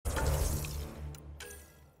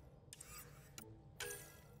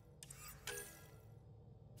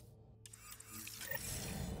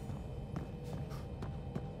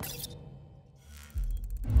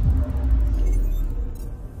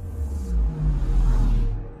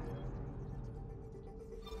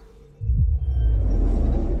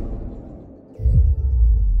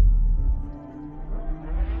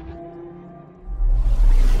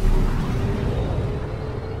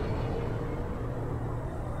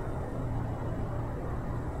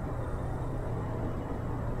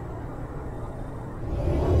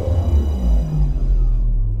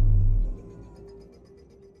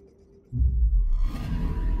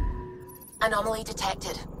Anomaly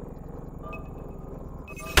detected.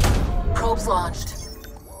 Probes launched.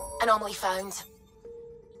 Anomaly found.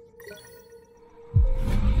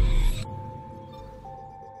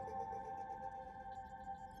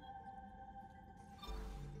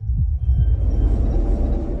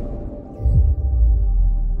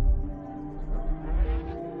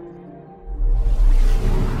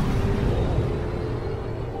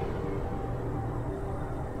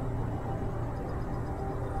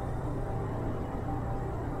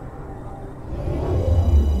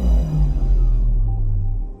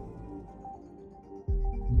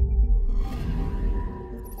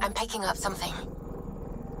 I'm picking up something.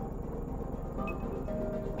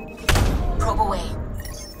 Probe away.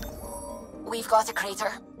 We've got a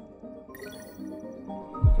crater.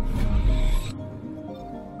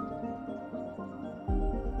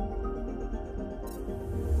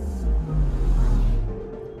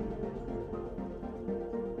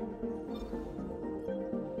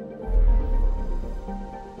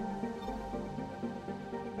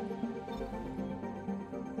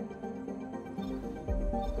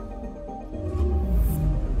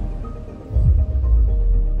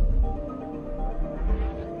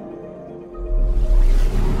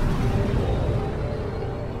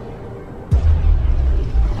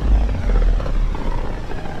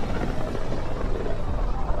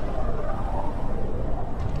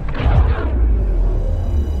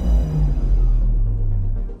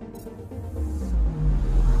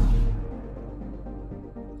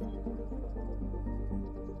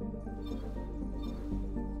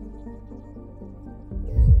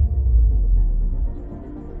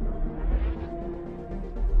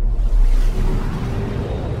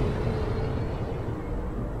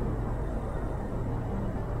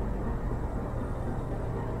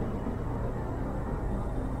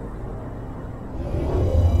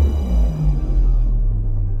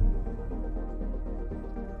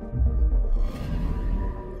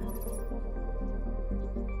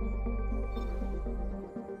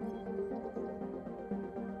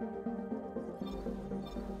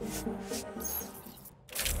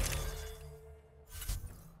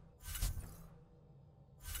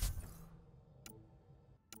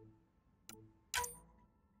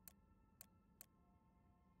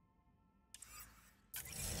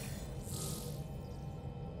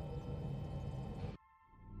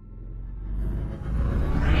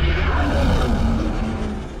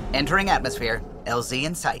 Entering atmosphere. LZ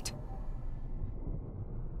in sight.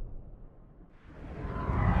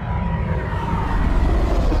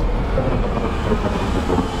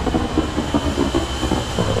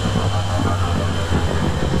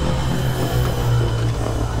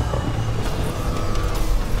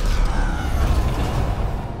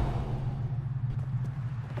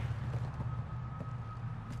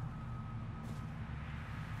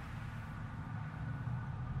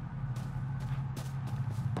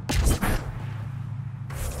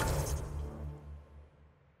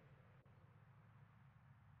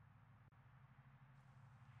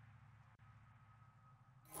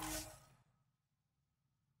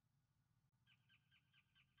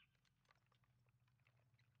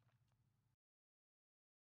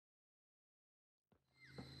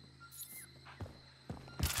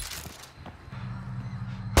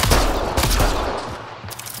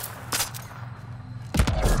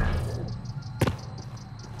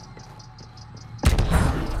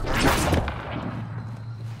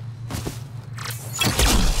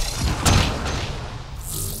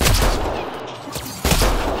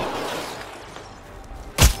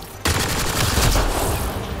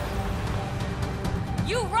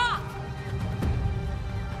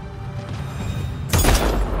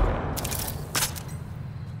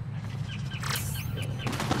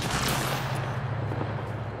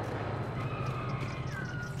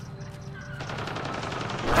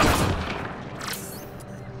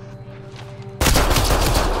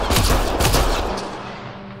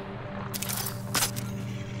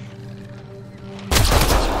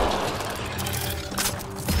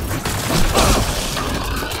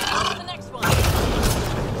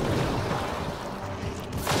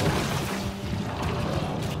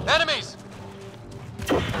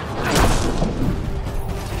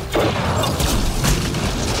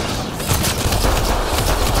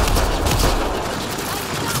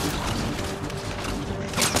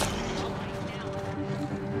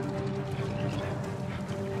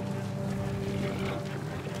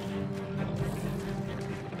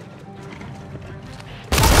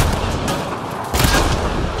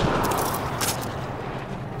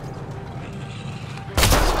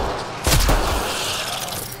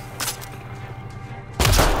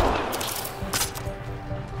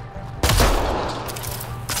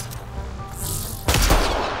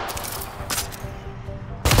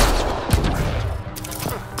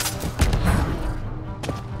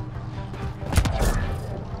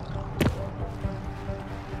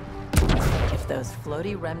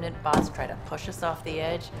 floaty remnant bots try to push us off the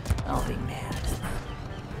edge, I'll be mad.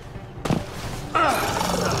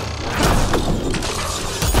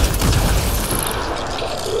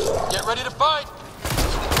 Get ready to fight!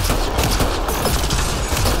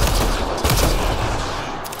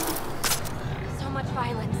 So much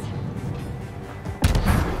violence.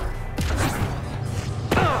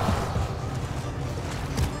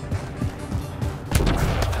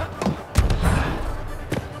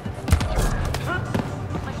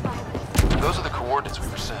 Those are the coordinates we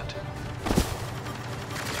were sent.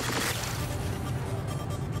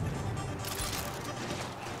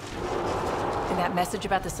 And that message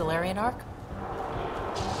about the Solarian Ark?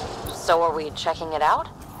 So are we checking it out?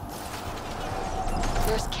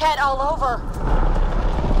 There's Ket all over!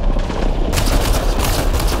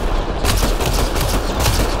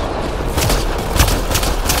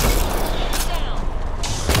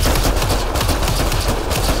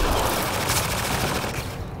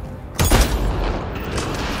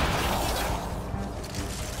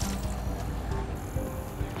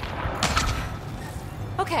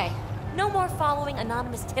 Okay, no more following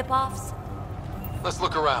anonymous tip-offs. Let's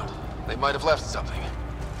look around. They might have left something.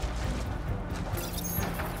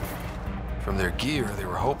 From their gear, they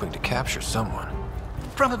were hoping to capture someone.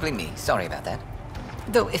 Probably me. Sorry about that.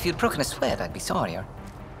 Though, if you'd broken a sweat, I'd be sorrier.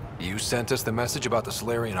 You sent us the message about the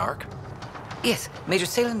Solarian Ark? Yes, Major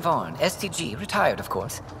Salen Vaughn, STG, retired, of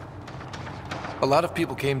course. A lot of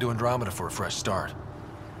people came to Andromeda for a fresh start.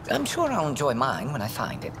 I'm sure I'll enjoy mine when I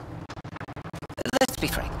find it. Let's be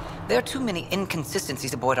frank. There are too many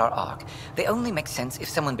inconsistencies aboard our Ark. They only make sense if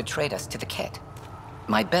someone betrayed us to the Ket.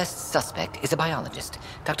 My best suspect is a biologist,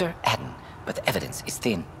 Dr. Adden, but the evidence is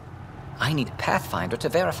thin. I need a Pathfinder to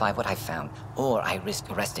verify what I've found, or I risk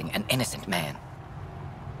arresting an innocent man.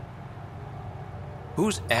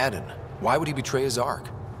 Who's Adden? Why would he betray his Ark?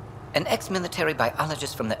 An ex-military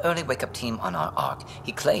biologist from the early wake-up team on our Ark.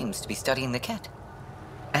 He claims to be studying the Ket.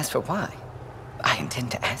 As for why, I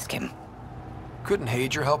intend to ask him. Couldn't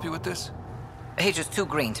Hager help you with this? Hager's too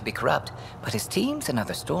green to be corrupt, but his team's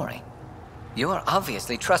another story. You're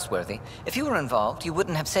obviously trustworthy. If you were involved, you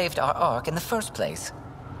wouldn't have saved our Ark in the first place.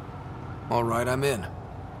 All right, I'm in.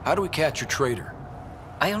 How do we catch your traitor?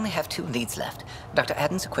 I only have 2 leads left. Dr.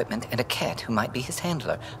 Adden's equipment and a Ket who might be his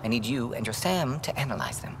handler. I need you and your Sam to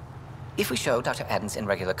analyze them. If we show Dr. Adden's in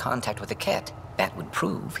regular contact with the Ket, that would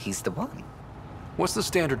prove he's the one. What's the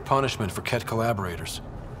standard punishment for Ket collaborators?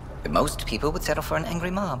 Most people would settle for an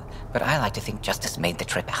angry mob, but I like to think justice made the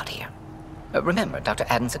trip out here. Remember Dr.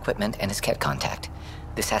 Adden's equipment and his Ket contact.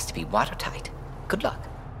 This has to be watertight. Good luck.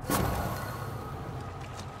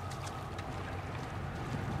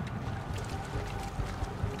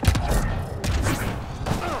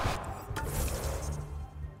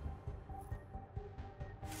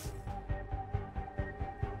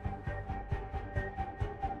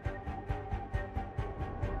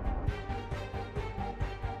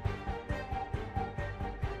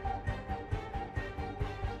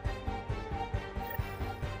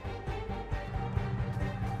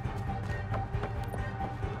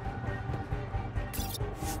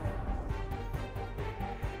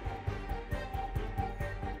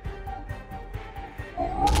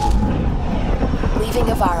 Leaving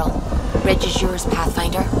a Varl. Ridge is yours,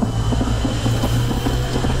 Pathfinder.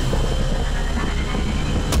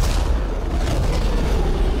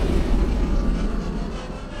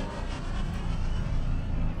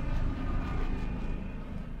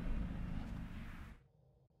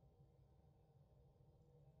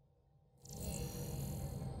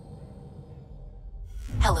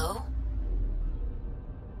 Hello?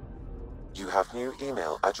 You have new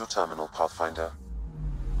email at your terminal, Pathfinder.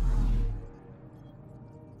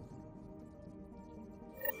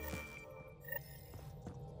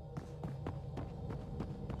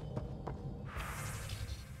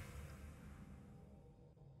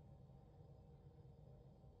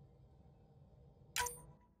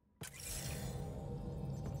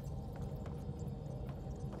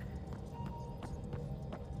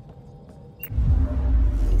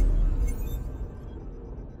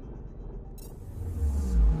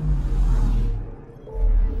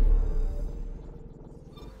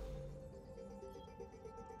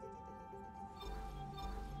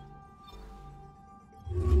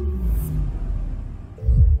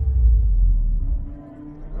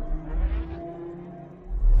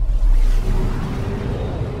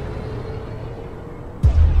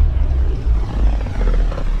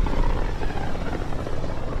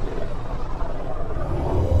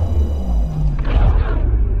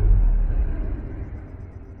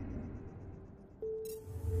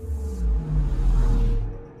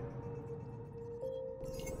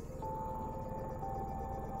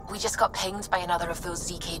 just got pinged by another of those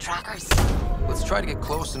ZK trackers. Let's try to get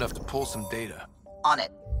close enough to pull some data. On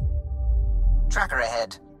it. Tracker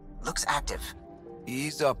ahead. Looks active.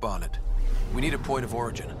 Ease up on it. We need a point of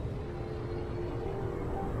origin.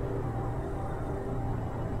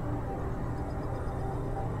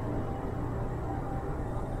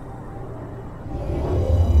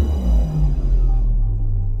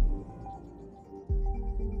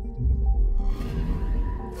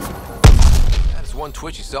 That's one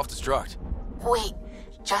twitchy self-destruct. Wait,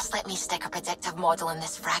 just let me stick a predictive model in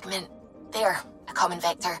this fragment. There, a common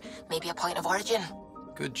vector, maybe a point of origin.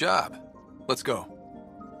 Good job. Let's go.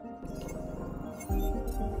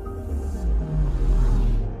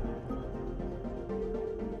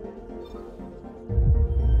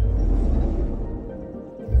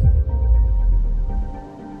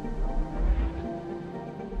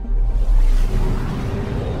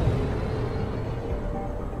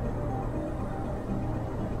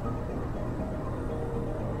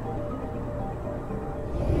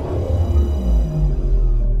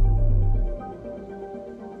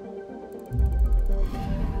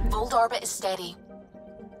 Old orbit is steady.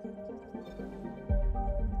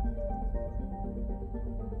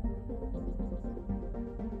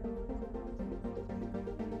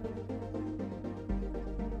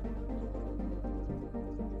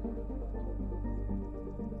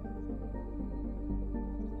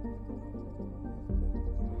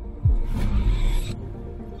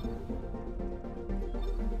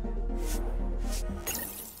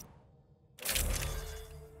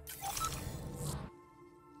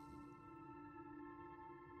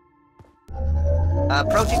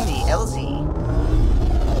 Approaching the LZ.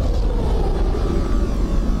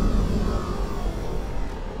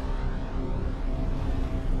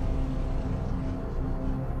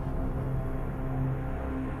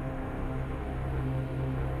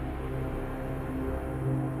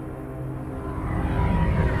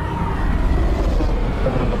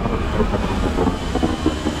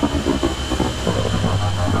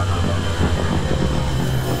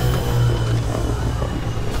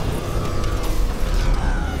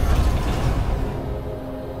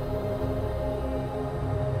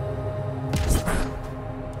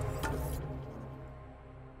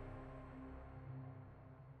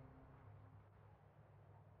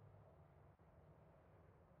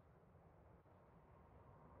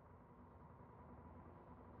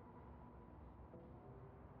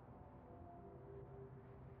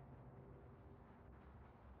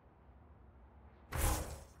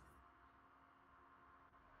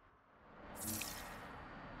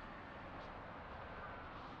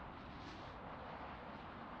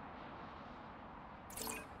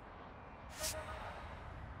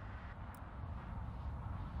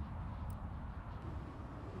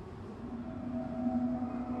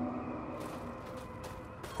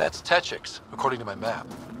 That's Techix, according to my map.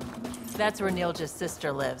 That's where Neil's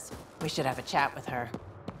sister lives. We should have a chat with her.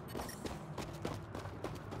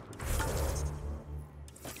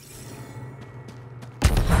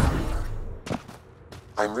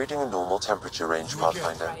 I'm reading a normal temperature range,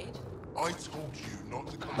 Pathfinder. I told you not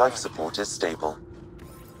to come Life back. support is stable.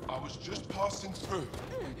 I was just passing through.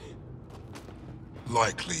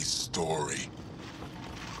 Likely story.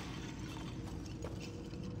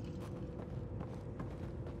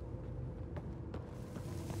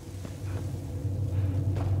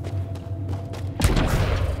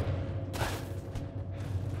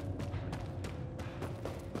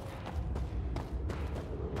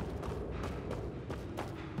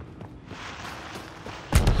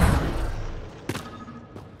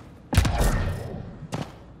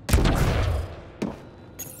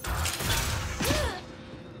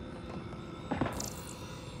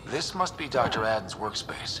 This must be Dr. Aden's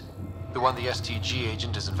workspace. The one the STG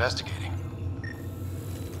agent is investigating.